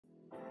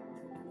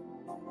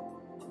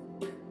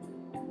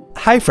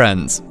Hi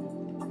friends!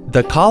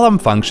 The column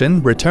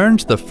function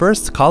returns the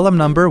first column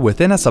number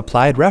within a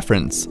supplied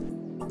reference,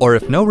 or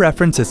if no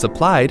reference is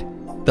supplied,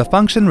 the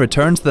function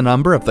returns the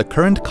number of the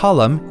current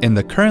column in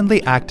the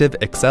currently active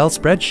Excel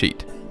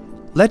spreadsheet.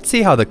 Let's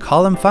see how the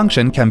column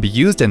function can be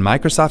used in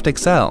Microsoft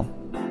Excel.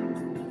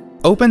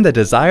 Open the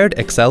desired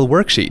Excel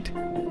worksheet.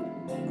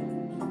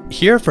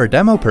 Here, for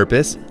demo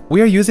purpose,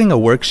 we are using a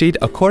worksheet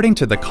according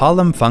to the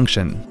column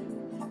function.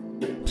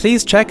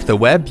 Please check the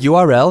web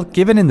URL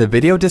given in the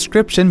video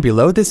description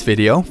below this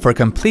video for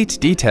complete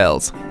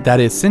details, that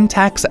is,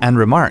 syntax and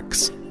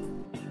remarks.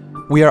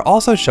 We are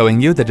also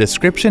showing you the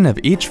description of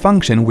each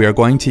function we are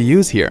going to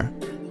use here.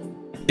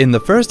 In the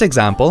first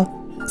example,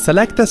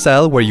 select the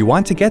cell where you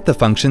want to get the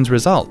function's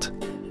result.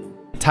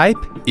 Type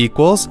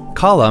equals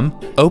column,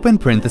 open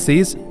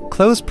parentheses,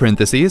 close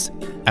parentheses,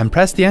 and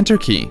press the Enter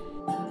key.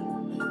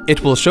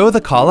 It will show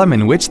the column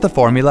in which the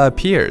formula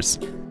appears.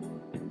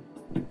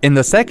 In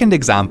the second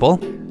example,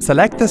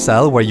 select the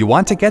cell where you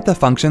want to get the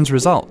function's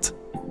result.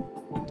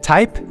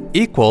 Type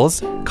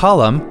equals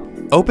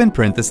column, open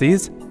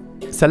parentheses,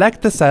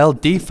 select the cell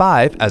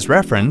D5 as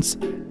reference,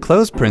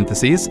 close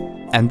parentheses,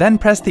 and then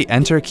press the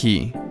Enter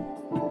key.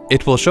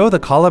 It will show the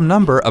column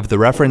number of the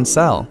reference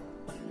cell.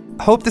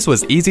 Hope this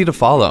was easy to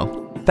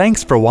follow.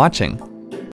 Thanks for watching.